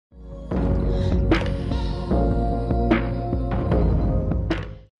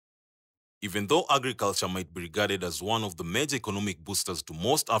Even though agriculture might be regarded as one of the major economic boosters to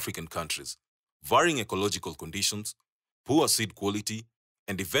most African countries, varying ecological conditions, poor seed quality,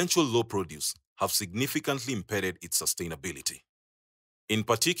 and eventual low produce have significantly impeded its sustainability. In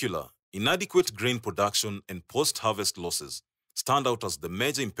particular, inadequate grain production and post-harvest losses stand out as the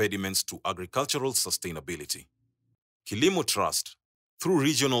major impediments to agricultural sustainability. Kilimo Trust, through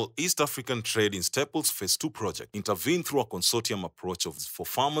Regional East African Trade in Staples Phase 2 project, intervened through a consortium approach for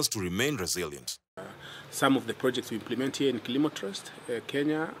farmers to remain resilient. Some of the projects we implement here in Kilimo Trust,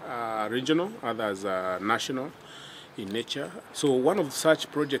 Kenya, are regional, others are national in nature. So one of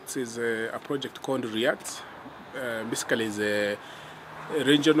such projects is a project called REACT. Basically, is a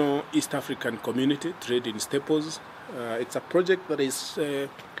regional East African community trade in staples. It's a project that is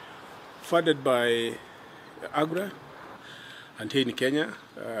funded by AGRA. And here in Kenya,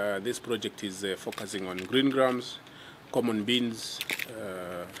 this project is focusing on green grams, common beans.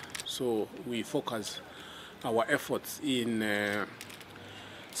 So we focus our efforts in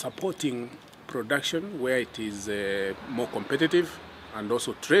supporting production where it is more competitive, and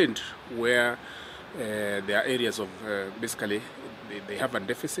also trade where there are areas of basically they have a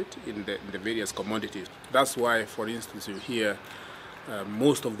deficit in the various commodities. That's why, for instance, you hear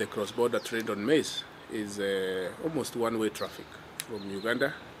most of the cross-border trade on maize is almost one-way traffic from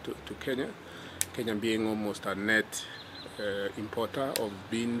Uganda to Kenya. Kenya being almost a net importer of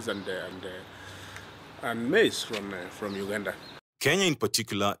beans and maize from Uganda. Kenya in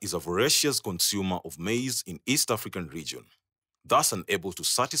particular is a voracious consumer of maize in East African region, thus unable to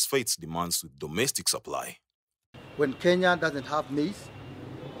satisfy its demands with domestic supply. When Kenya doesn't have maize,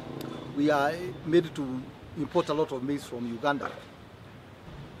 we are made to import a lot of maize from Uganda.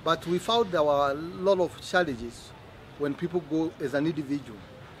 But we found there were a lot of challenges when people go as an individual.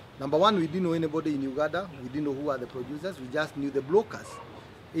 Number one, we didn't know anybody in Uganda. We didn't know who are the producers. We just knew the brokers,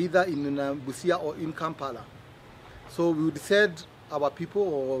 either in Busia or in Kampala. So we would send our people,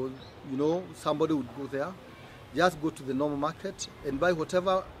 or somebody would go there, just go to the normal market and buy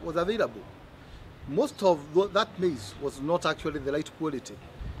whatever was available. Most of that maize was not actually the right quality.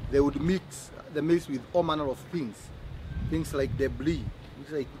 They would mix the maize with all manner of things like debris,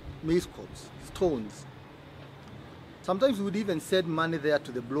 like maize cobs, stones. Sometimes we would even send money there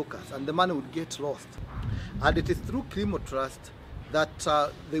to the brokers, and the money would get lost. And it is through Kilimo Trust that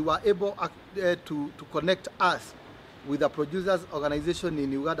they were able to connect us with a producers organization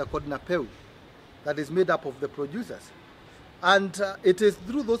in Uganda called NAPEU, that is made up of the producers. And it is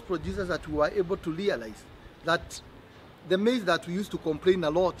through those producers that we were able to realize that the maize that we used to complain a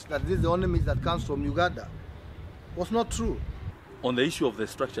lot, that this is the only maize that comes from Uganda, was not true. On the issue of the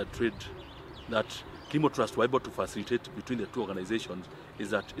structured trade that Kilimo Trust were able to facilitate between the two organizations, is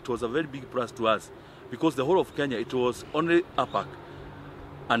that it was a very big plus to us, because the whole of Kenya, it was only APAC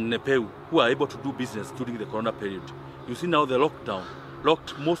and NEPEU who are able to do business during the corona period. You see now the lockdown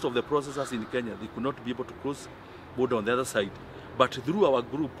locked most of the processors in Kenya. They could not be able to cross border on the other side. But through our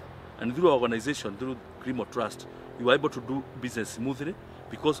group and through our organization, through Kilimo Trust, we were able to do business smoothly,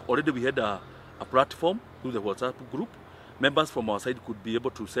 because already we had a platform through the WhatsApp group. Members from our side could be able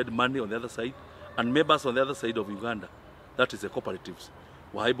to send money on the other side, and members on the other side of Uganda, that is the cooperatives,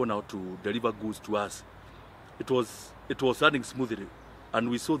 were able now to deliver goods to us. It was running smoothly, and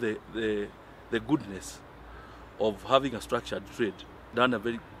we saw the goodness of having a structured trade, done a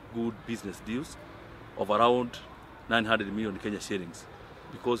very good business deals of around 900 million Kenya shillings,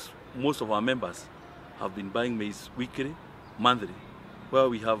 because most of our members have been buying maize weekly, monthly, where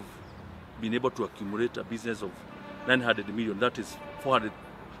we have been able to accumulate a business of 900 million, that is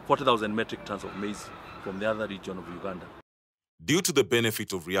 40,000 metric tons of maize from the other region of Uganda. Due to the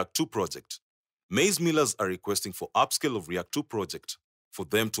benefit of REACT 2 project, maize millers are requesting for upscale of REACT 2 project for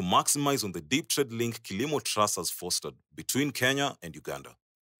them to maximize on the deep trade link Kilimo Trust has fostered between Kenya and Uganda.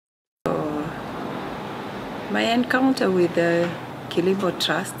 My encounter with the Kilimo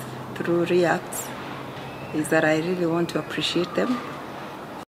Trust through REACT is that I really want to appreciate them.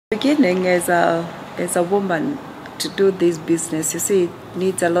 Beginning as a woman to do this business, you see, it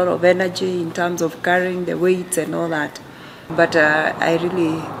needs a lot of energy in terms of carrying the weights and all that. But I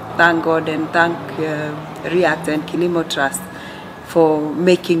really thank God and thank REACT and Kilimo Trust for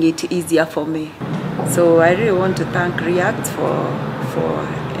making it easier for me. So I really want to thank REACT for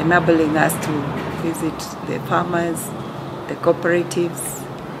enabling us to visit the farmers, the cooperatives.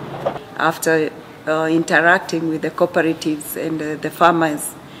 After interacting with the cooperatives and the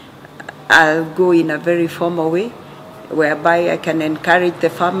farmers, I'll go in a very formal way, whereby I can encourage the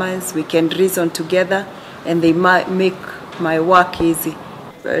farmers, we can reason together, and they might make my work easy.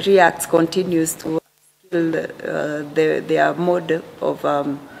 REACT continues to build their mode of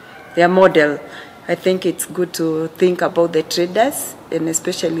model. I think it's good to think about the traders and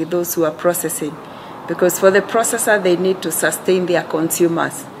especially those who are processing, because for the processor they need to sustain their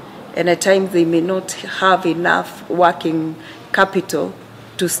consumers, and at times they may not have enough working capital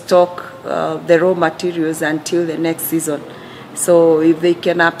to stock the raw materials until the next season. So if they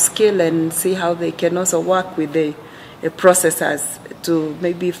can upskill and see how they can also work with the processors to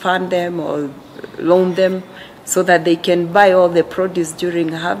maybe fund them or loan them so that they can buy all the produce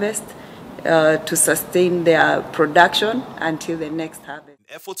during harvest to sustain their production until the next harvest.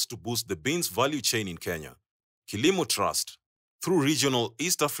 In efforts to boost the beans value chain in Kenya, Kilimo Trust, through regional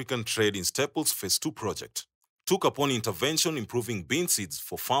East African Trade in Staples Phase 2 project, took upon intervention improving bean seeds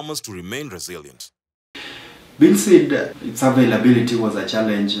for farmers to remain resilient. Bean seed, its availability was a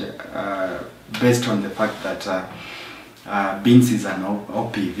challenge based on the fact that beans is an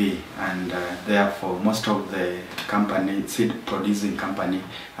OPV, and therefore most of the seed producing company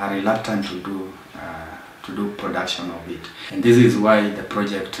are reluctant to do production of it. And this is why the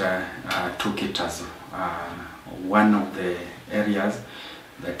project took it as one of the areas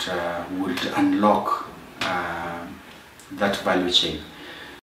that would unlock that value chain.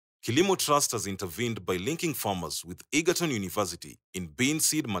 Kilimo Trust has intervened by linking farmers with Egerton University in bean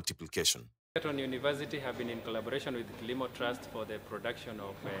seed multiplication. Egerton University have been in collaboration with Kilimo Trust for the production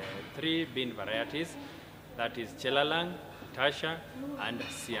of 3 bean varieties, that is Chelalang, Tasha, and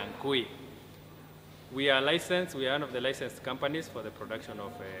Siankui. We are licensed, we are one of the licensed companies for the production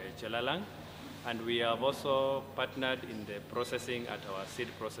of Chelalang, and we have also partnered in the processing at our seed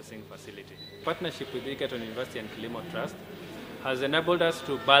processing facility. Partnership with Egerton University and Kilimo Trust has enabled us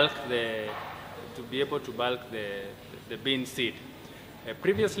to be able to bulk the bean seed.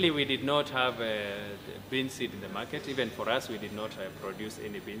 Previously, we did not have bean seed in the market. Even for us, we did not produce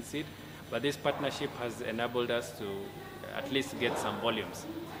any bean seed. But this partnership has enabled us to at least get some volumes.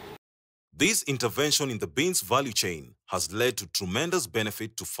 This intervention in the beans value chain has led to tremendous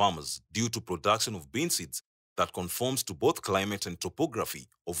benefit to farmers due to production of bean seeds that conforms to both climate and topography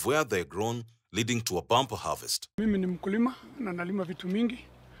of where they are grown, leading to a bumper harvest. Mimi ni mkulima na nalima vitu mingi,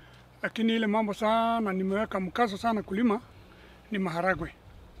 lakini ile mambo sana nimeweka mkazo sana kulima ni maharagwe.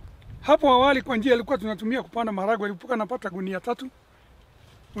 Hapo awali kwa njia ilikuwa tunatumia kupanda maharagwe, ilikuwa napata gunia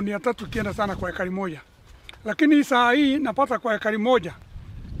tatu kienda sana kwa ekari moja. Lakini saa hii napata kwa ekari moja.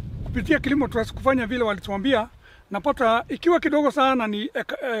 Kupitia Kilimo Trust kufanya vile walituambia, napata ikiwa kidogo sana ni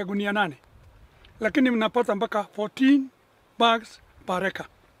gunia 8. Lakini napata mpaka 14 bags per acre.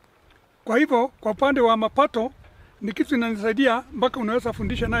 Kwa hivyo, kwa upande wa mapato, ni kitu inanisaidia mpaka unaweza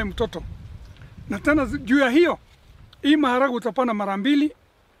fundisha naye mtoto. Na tena juu ya hiyo, hii maharagwe utapanda mara 2,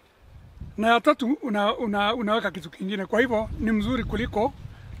 na ya 3 unaweka kitu kingine. Kwa hivyo, ni mzuri kuliko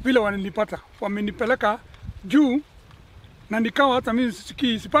vile wananipata. Wamenipeleka juu, na nikawa hata mimi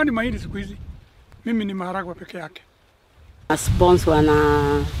sipandi mahindi siku hizi. Mimi ni maharagwe peke yake.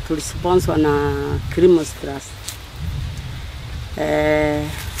 Tulisponsor na Kilimo Trust.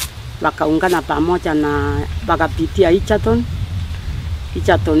 Wakaungana pamoja na wakapitia Egerton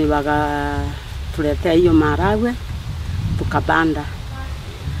wakatuletea hiyo maharagwe tukapanda.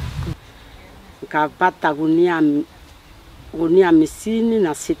 Nikapata gunia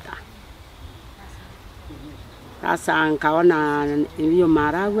 56. Sasa nikaona hiyo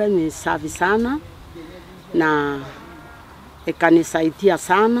maharagwe ni safi sana na ikanisaidia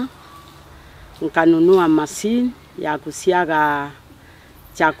sana. Nikanunua mashine ya kusiaga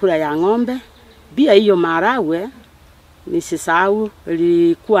chakula ya ng'ombe. Pia hiyo maharagwe nisisahau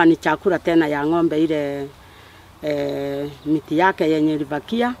ilikuwa ni chakula tena ya ng'ombe, ile miti yake yenye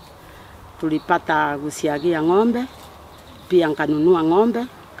ilibakia tulipata kusiagia ng'ombe. Pia nikanunua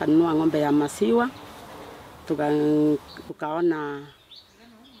ng'ombe ya maziwa. Tukaona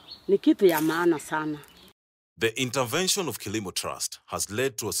ni kitu ya maana sana. The intervention of Kilimo Trust has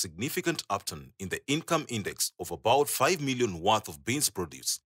led to a significant upturn in the income index of about 5 million worth of beans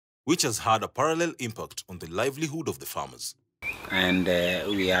produce, which has had a parallel impact on the livelihood of the farmers. And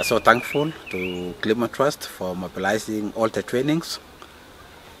we are so thankful to Kilimo Trust for mobilizing all the trainings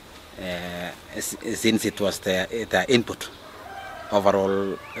since it was the input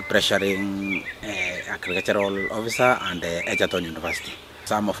overall pressuring agricultural officer and Egerton University.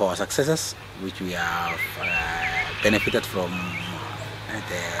 Some of our successes, which we have benefited from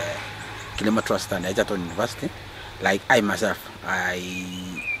the Kilimo Trust and Egerton University, like I myself,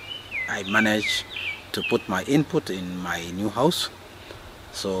 I managed to put my input in my new house,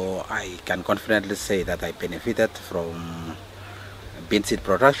 so I can confidently say that I benefited from bean seed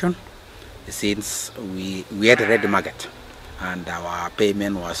production since we had a ready market and our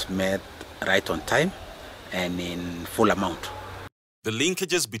payment was made right on time and in full amount. The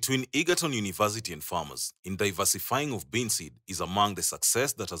linkages between Egerton University and farmers in diversifying of bean seed is among the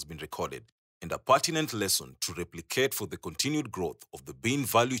success that has been recorded and a pertinent lesson to replicate for the continued growth of the bean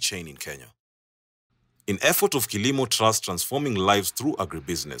value chain in Kenya. In effort of Kilimo Trust transforming lives through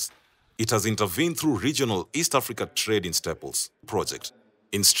agribusiness, it has intervened through regional East Africa Trade in Staples project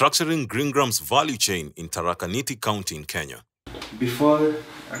in structuring Green Gram's value chain in Tharaka Nithi County in Kenya. Before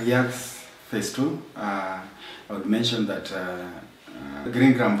RIAC's Phase 2, I would mention that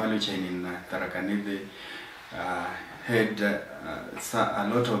Green Gram value chain in Tharaka Nithi had a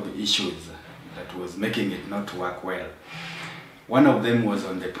lot of issues that was making it not work well. One of them was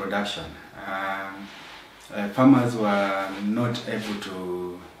on the production. Farmers were not able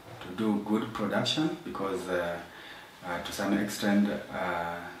to do good production because to some extent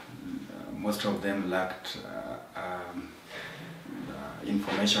most of them lacked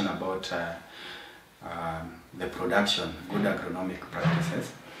information about the production, good agronomic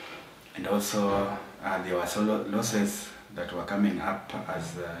practices, and also there were losses that were coming up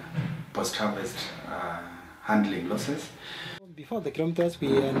as post-harvest handling losses. Before the kilometers,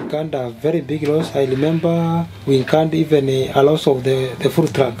 we encountered a very big loss. I remember we encountered even a loss of the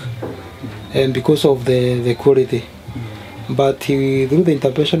fruit truck, and because of the quality. But through the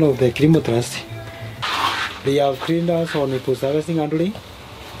intervention of the Kilimo Trust, they have trained us on post-harvesting handling.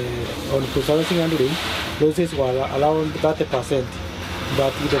 On post-harvesting handling, losses were around 30%.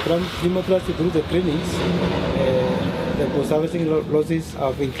 But with the Kilimo Trust, through the trainings, the post-harvesting losses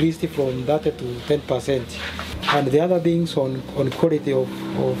have increased from 30 to 10%. And the other things on quality of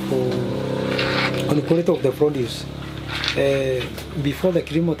the produce. Before the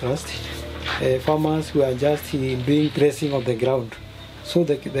Kilimo Trust, farmers were just doing dressing on the ground. So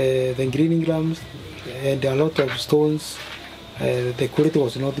the green grams and a lot of stones, the quality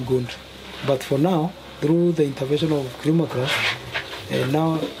was not good. But for now, through the intervention of Kilimo Trust,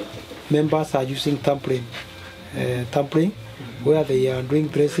 now members are using tampering, where they are doing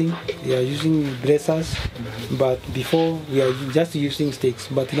dressing, they are using dressers, but before we are just using sticks,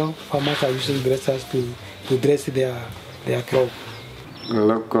 but now farmers are using dressers to dress their crop.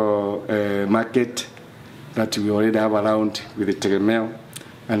 Local market that we already have around with the Kilimo,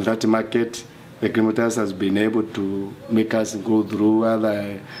 and that market, the Kilimo Trust has been able to make us go through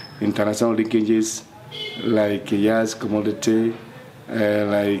other international linkages like YAS commodity,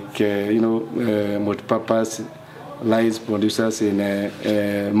 multi-purpose rice producers in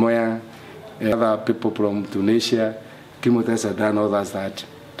Moya, other people from Tunisia. Kilimo Trust has done all that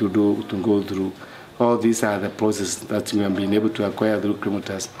to go through. All these are the processes that we have been able to acquire through Kilimo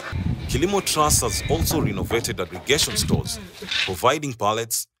Trust. Kilimo Trust has also renovated aggregation stores, providing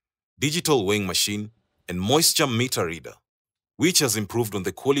pallets, digital weighing machine, and moisture meter reader, which has improved on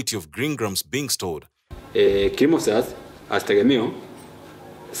the quality of green grams being stored. Kilimo Trust, as Tegemeo,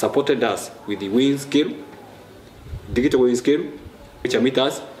 supported us with the weighing scale, digital weighing scale, which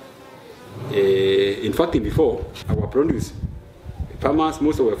meters. In fact, before our produce,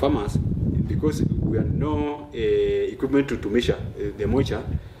 most of our farmers, because we had no equipment to measure the moisture,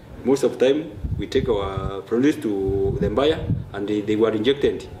 most of the time we take our produce to the buyer and they were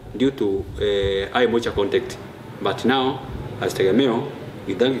injected due to high moisture contact. But now, as Tegemeo,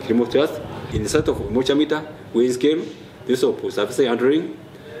 we thank Kilimo Trust in the set of moisture meter, weighing scale, use of post-harvesting handling,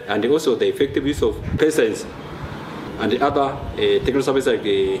 and also the effective use of pesticides and the other technical services like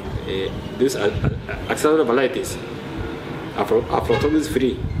these accelerated varieties, aflatoxin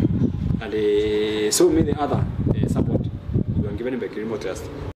free, and so many other support we were given by Kilimo Trust.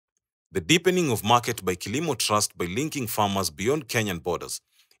 The deepening of market by Kilimo Trust by linking farmers beyond Kenyan borders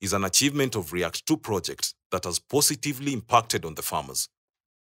is an achievement of REACT 2 project that has positively impacted on the farmers.